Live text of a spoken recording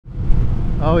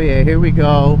Oh yeah, here we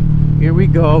go. Here we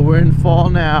go. We're in fall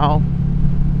now.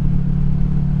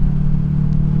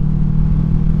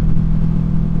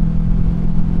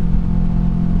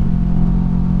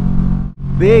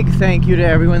 Big thank you to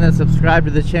everyone that subscribed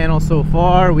to the channel so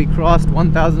far. We crossed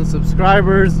 1,000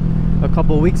 subscribers a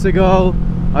couple weeks ago.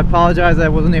 I apologize I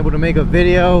wasn't able to make a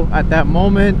video at that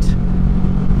moment,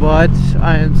 but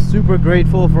I am super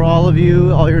grateful for all of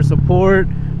you, all your support,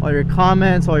 all your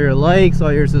comments, all your likes,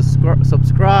 all your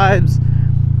subscribes,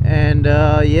 and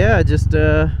yeah, just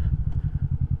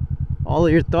all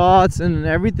of your thoughts and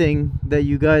everything that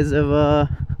you guys have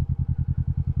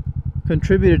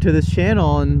contributed to this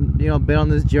channel, and you know, been on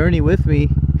this journey with me.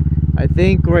 I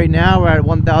think right now we're at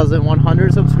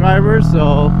 1,100 subscribers,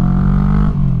 so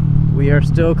we are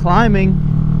still climbing.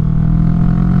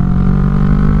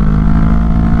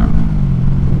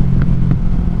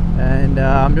 And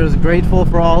I'm just grateful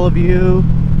for all of you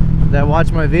that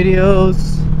watch my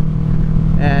videos,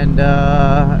 and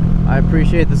I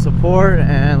appreciate the support,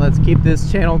 and let's keep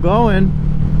this channel going.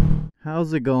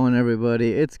 How's it going,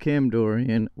 everybody? It's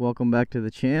Kamdorian. Welcome back to the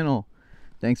channel.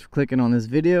 Thanks for clicking on this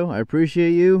video. I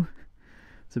appreciate you.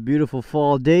 It's a beautiful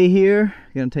fall day here.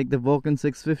 Gonna take the Vulcan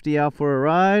 650 out for a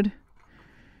ride.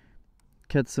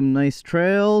 Catch some nice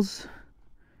trails.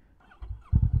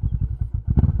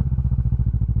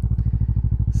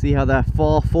 See how that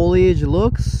fall foliage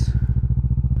looks.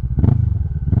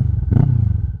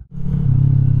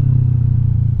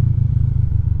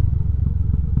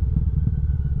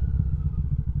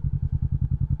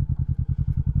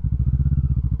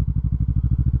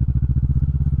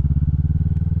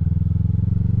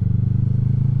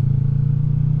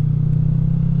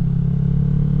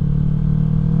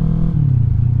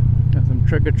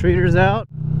 Trick-or-treaters out.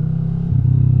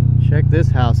 Check this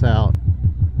house out.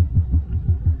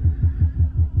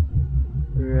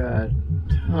 We got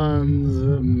tons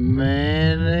of mannequins.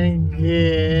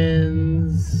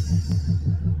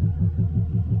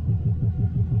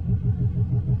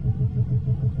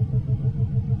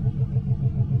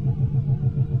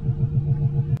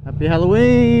 Happy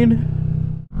Halloween!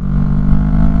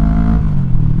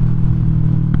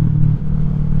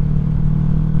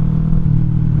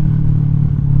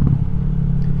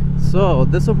 So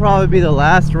this will probably be the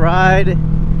last ride,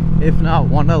 if not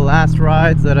one of the last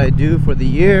rides that I do for the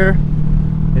year.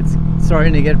 It's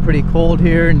starting to get pretty cold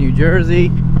here in New Jersey,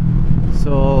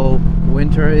 so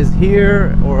winter is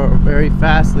here, or very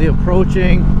fastly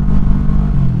approaching.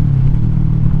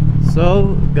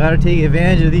 So gotta take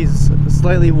advantage of these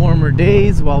slightly warmer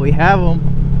days while we have them,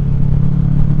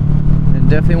 and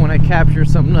definitely want to capture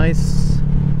some nice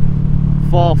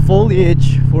fall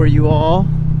foliage for you all.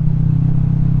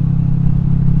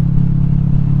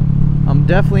 I'm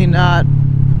definitely not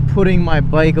putting my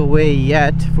bike away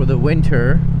yet for the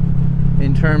winter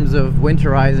in terms of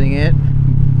winterizing it,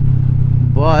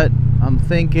 but I'm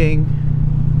thinking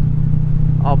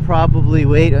I'll probably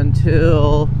wait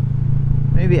until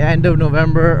maybe end of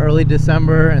November, early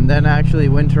December, and then actually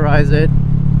winterize it,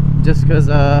 just because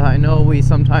I know we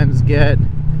sometimes get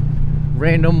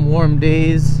random warm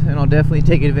days, and I'll definitely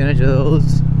take advantage of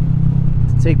those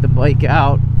to take the bike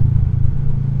out.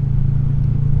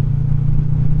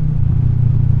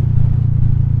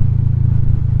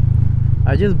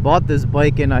 I just bought this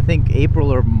bike in, I think,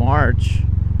 April or March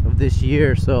of this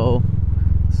year, so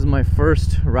this is my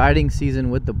first riding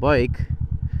season with the bike.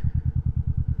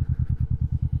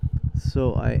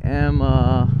 So I am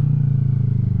a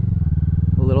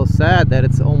little sad that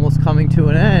it's almost coming to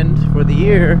an end for the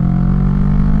year.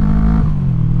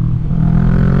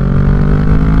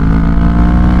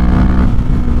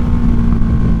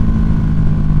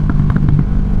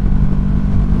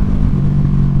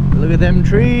 Look at them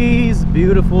trees,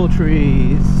 beautiful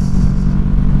trees.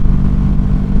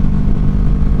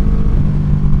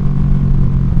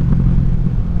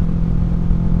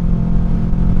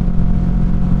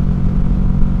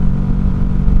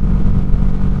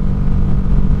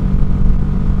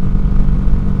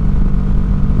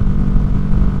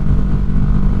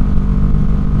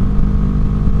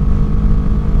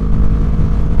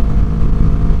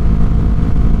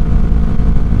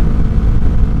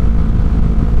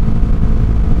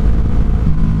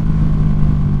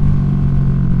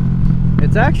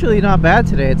 It's actually not bad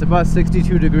today. It's about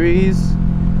 62 degrees.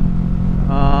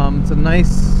 It's a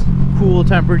nice cool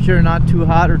temperature, not too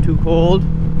hot or too cold.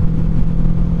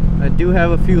 I do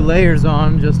have a few layers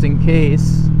on just in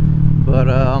case, but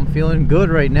I'm feeling good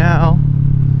right now.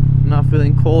 I'm not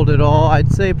feeling cold at all. I'd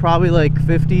say probably like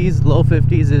 50s, low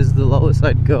 50s is the lowest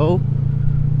I'd go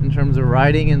in terms of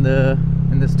riding in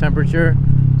this temperature,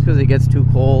 just because it gets too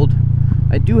cold.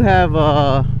 I do have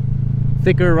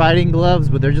thicker riding gloves,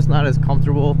 but they're just not as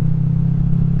comfortable.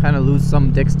 Kind of lose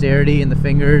some dexterity in the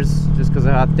fingers just because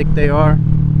of how thick they are.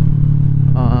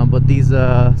 But these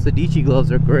Sedici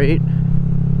gloves are great.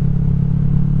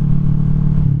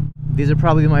 These are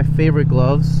probably my favorite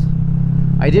gloves.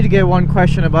 I did get one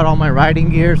question about all my riding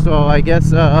gear, so I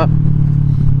guess I'll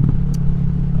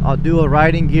do a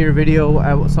riding gear video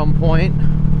at some point.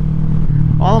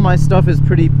 All of my stuff is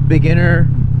pretty beginner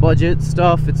budget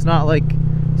stuff. It's not like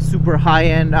super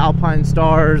high-end Alpine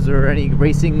Stars or any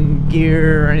racing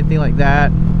gear or anything like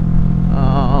that.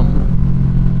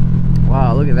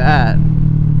 Wow, look at that.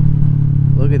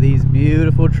 Look at these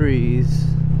beautiful trees.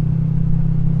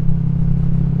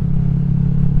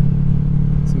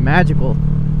 It's magical.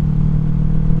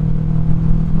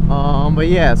 But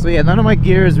yeah, so yeah, none of my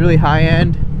gear is really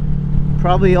high-end.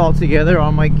 Probably altogether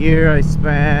on my gear I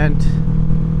spent,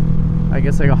 I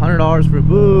guess, like $100 for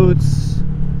boots,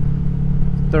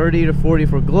 30 to 40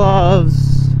 for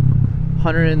gloves,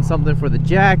 100 and something for the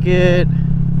jacket,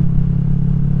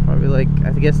 probably like,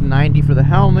 I guess, 90 for the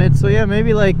helmet. So yeah,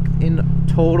 maybe like in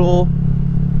total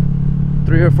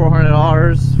 $300 or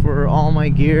 $400 for all my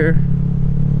gear,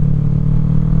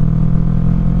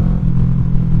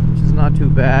 which is not too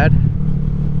bad.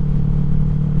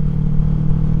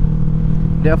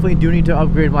 Definitely do need to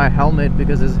upgrade my helmet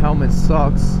because this helmet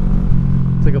sucks.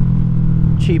 It's like a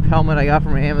cheap helmet I got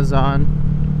from Amazon,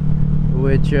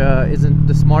 which isn't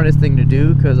the smartest thing to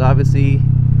do because obviously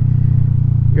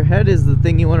your head is the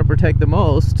thing you want to protect the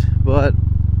most, but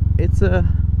it's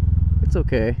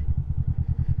okay.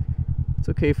 It's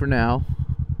okay for now.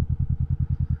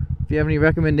 If you have any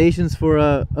recommendations for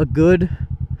a good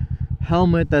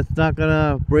helmet that's not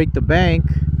gonna break the bank,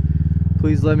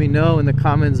 please let me know in the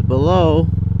comments below.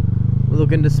 We're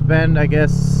looking to spend, I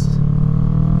guess,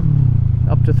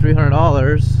 up to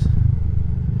 $300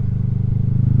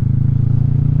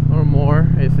 or more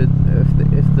if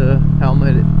the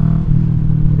helmet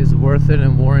is worth it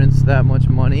and warrants that much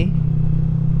money.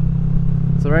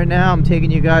 So right now I'm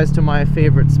taking you guys to my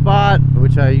favorite spot,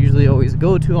 which I usually always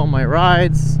go to on my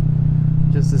rides,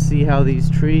 just to see how these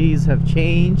trees have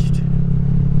changed.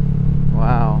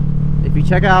 Wow. If you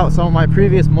check out some of my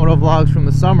previous motovlogs from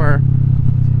the summer,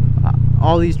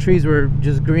 all these trees were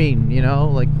just green, you know,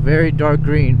 like very dark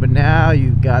green. But now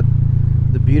you've got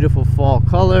the beautiful fall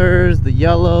colors, the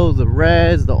yellow, the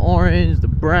reds, the orange, the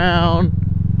brown.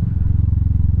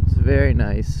 It's very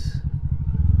nice.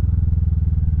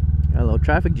 Got a little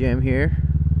traffic jam here.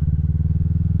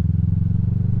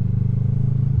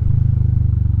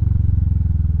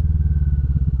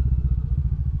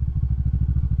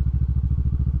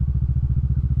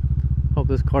 Hope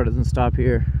this car doesn't stop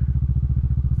here.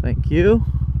 Thank you.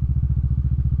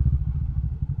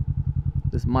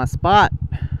 This is my spot.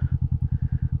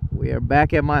 We are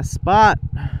back at my spot.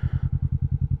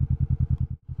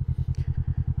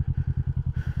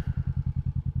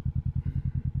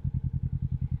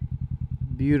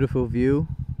 Beautiful view.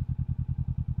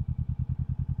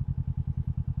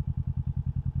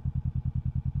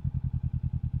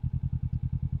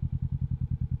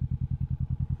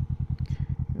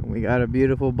 And we got a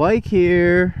beautiful bike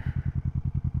here.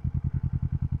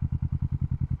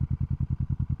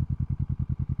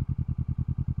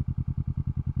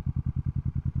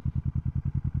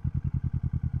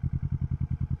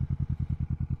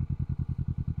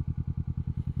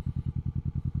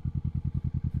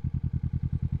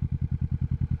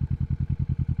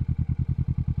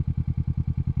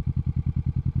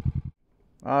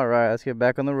 All right, let's get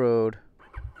back on the road.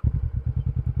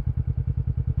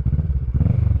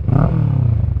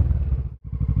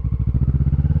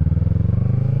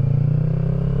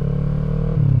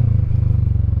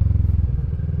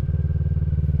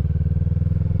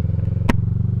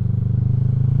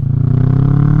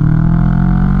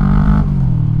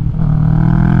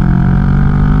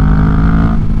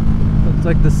 Looks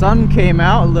like the sun came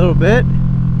out a little bit,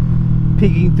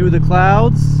 peeking through the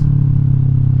clouds,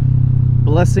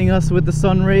 blessing us with the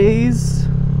sun rays.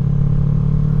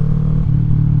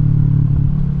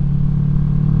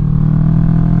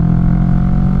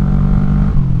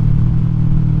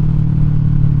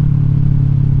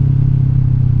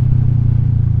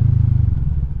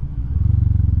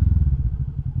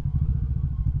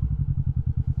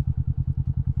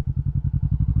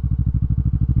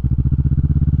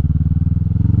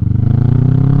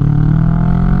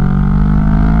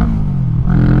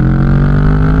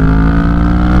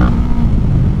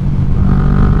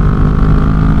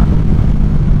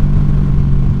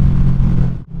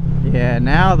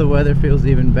 Now the weather feels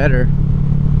even better.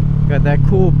 Got that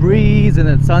cool breeze and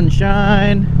that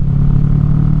sunshine.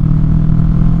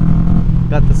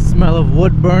 Got the smell Smell of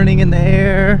wood burning in the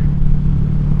air,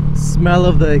 smell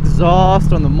of the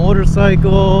exhaust on the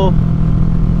motorcycle,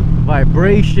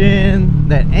 vibration,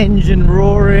 that engine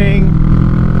roaring.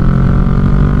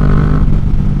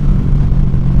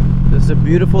 Just a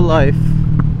beautiful life.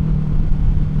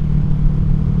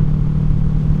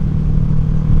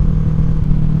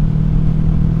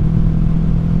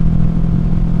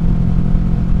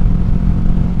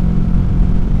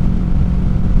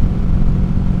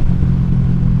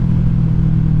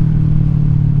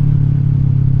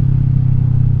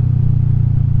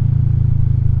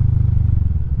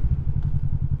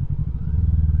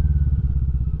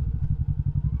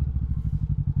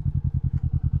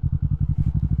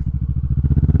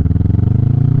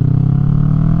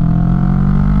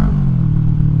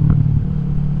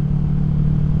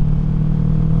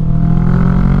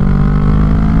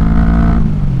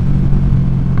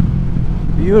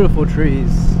 Beautiful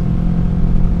trees.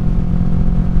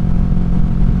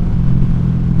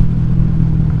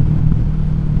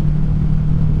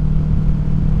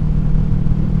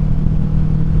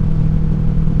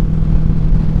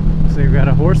 So we've got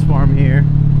a horse farm here.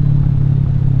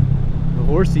 The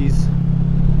horsies.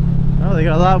 Oh, they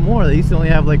got a lot more. They used to only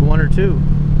have like 1 or 2.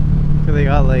 So they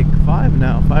got like 5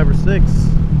 now, 5 or 6.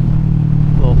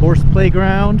 Little horse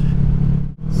playground.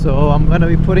 So I'm going to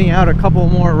be putting out a couple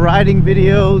more riding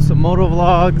videos, some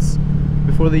motovlogs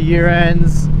before the year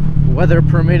ends, weather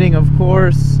permitting, of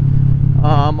course.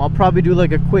 I'll probably do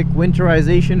like a quick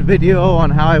winterization video on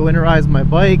how I winterize my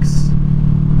bikes.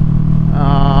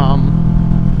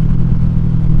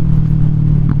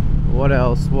 What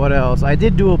else? What else? I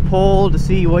did do a poll to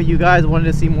see what you guys wanted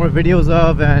to see more videos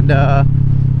of, and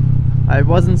I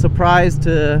wasn't surprised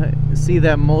to see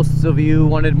that most of you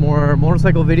wanted more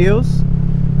motorcycle videos,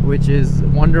 which is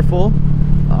wonderful.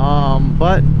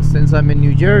 But since I'm in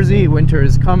New Jersey, winter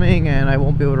is coming and I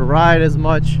won't be able to ride as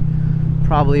much,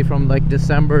 probably from like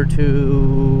December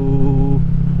to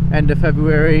end of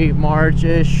February,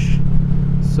 March-ish.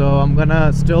 So I'm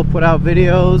gonna still put out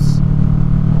videos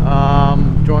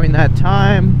during that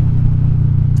time.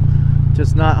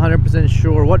 Just not 100%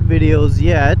 sure what videos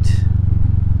yet.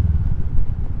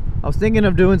 I was thinking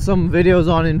of doing some videos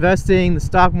on investing, the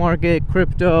stock market,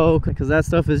 crypto, because that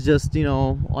stuff is just, you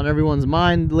know, on everyone's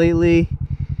mind lately.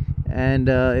 And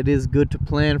it is good to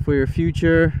plan for your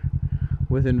future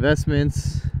with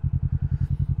investments.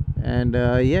 And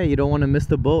yeah, you don't want to miss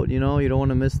the boat, you know, you don't want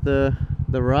to miss the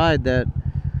ride that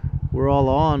we're all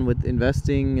on with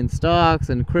investing in stocks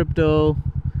and crypto.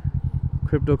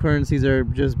 Cryptocurrencies are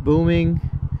just booming.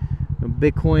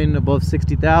 Bitcoin above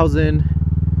 60,000.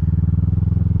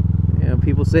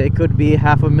 People say it could be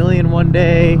 $500,000 one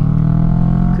day,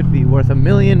 could be worth $1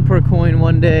 million per coin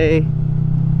one day.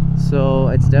 So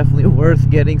it's definitely worth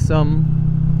getting some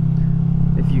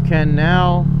if you can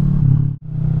now.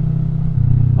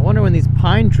 I wonder when these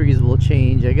pine trees will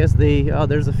change. I guess they,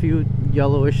 there's a few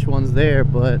yellowish ones there,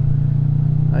 but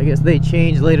I guess they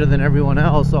change later than everyone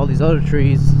else, all these other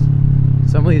trees.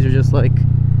 Some of these are just like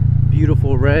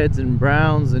beautiful reds and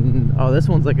browns, and oh, this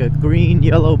one's like a green,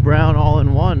 yellow, brown all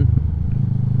in one.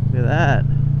 Look at that.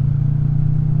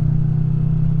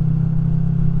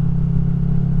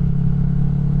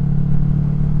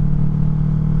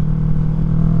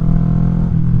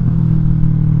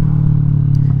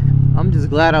 I'm just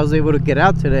glad I was able to get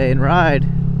out today and ride.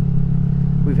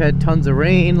 We've had tons of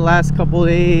rain the last couple of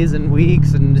days and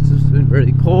weeks, and it's just been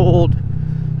really cold.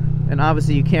 And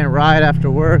obviously you can't ride after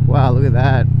work. Wow, look at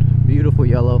that. Beautiful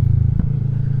yellow.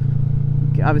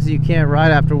 Obviously you can't ride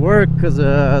after work because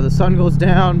the sun goes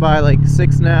down by like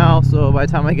 6 now, so by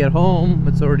the time I get home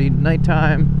it's already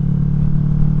nighttime.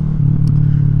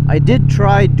 I did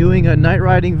try doing a night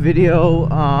riding video,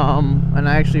 and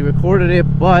I actually recorded it,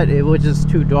 but it was just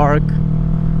too dark.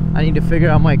 I need to figure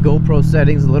out my GoPro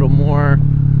settings a little more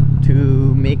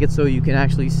to make it so you can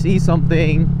actually see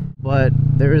something, but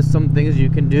there is some things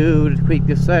you can do to tweak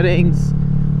the settings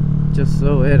just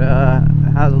so it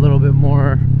has a little bit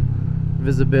more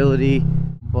visibility.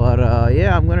 But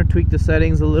yeah, I'm gonna tweak the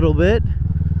settings a little bit,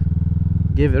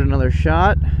 give it another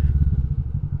shot,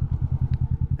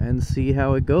 and see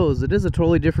how it goes. It is a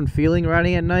totally different feeling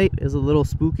riding at night. It's a little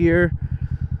spookier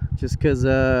just because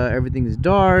everything's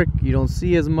dark, you don't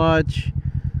see as much,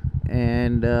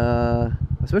 and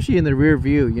especially in the rear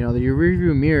view, you know, the rear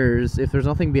view mirrors, if there's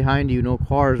nothing behind you, no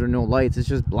cars or no lights, it's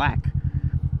just black.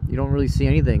 You don't really see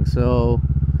anything. So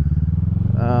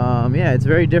yeah, it's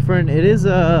very different. It is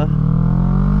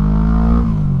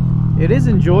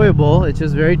enjoyable. It's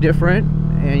just very different,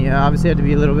 and you obviously have to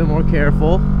be a little bit more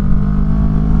careful.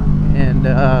 And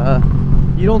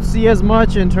you don't see as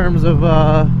much in terms of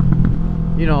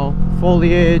you know,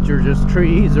 foliage or just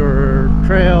trees or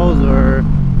trails or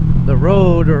the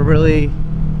road or really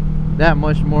that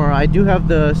much more. I do have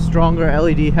the stronger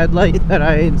LED headlight that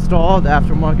I installed,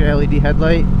 aftermarket LED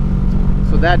headlight,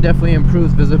 so that definitely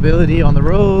improves visibility on the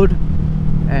road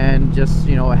and just,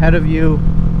 you know, ahead of you.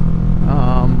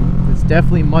 It's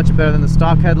definitely much better than the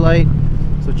stock headlight,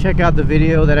 so check out the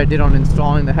video that I did on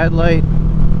installing the headlight.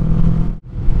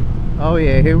 Oh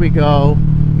yeah, here we go,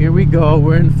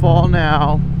 we're in fall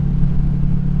now.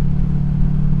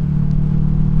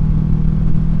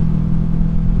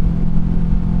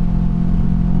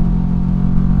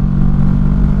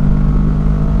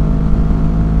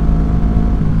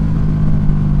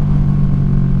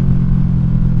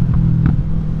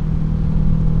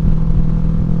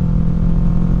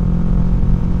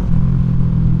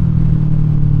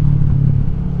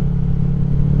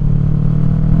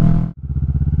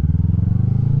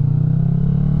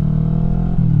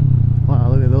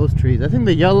 Trees. I think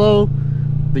the yellow,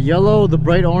 the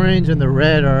bright orange, and the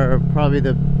red are probably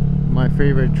my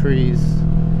favorite trees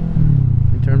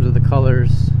in terms of the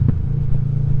colors.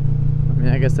 I mean,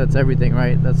 I guess that's everything,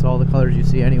 right? That's all the colors you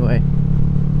see anyway.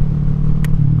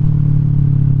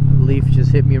 The leaf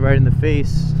just hit me right in the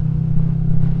face.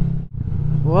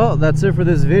 Well, that's it for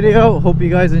this video. Hope you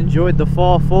guys enjoyed the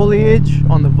fall foliage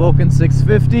on the Vulcan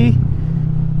 650.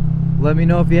 Let me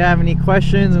know if you have any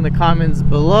questions in the comments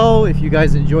below. If you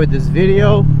guys enjoyed this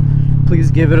video, please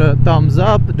give it a thumbs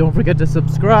up. Don't forget to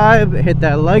subscribe, hit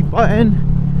that like button.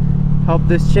 Help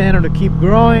this channel to keep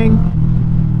growing.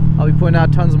 I'll be putting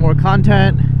out tons more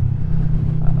content.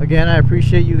 Again, I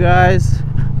appreciate you guys,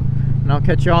 and I'll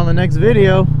catch you all in the next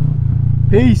video.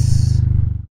 Peace.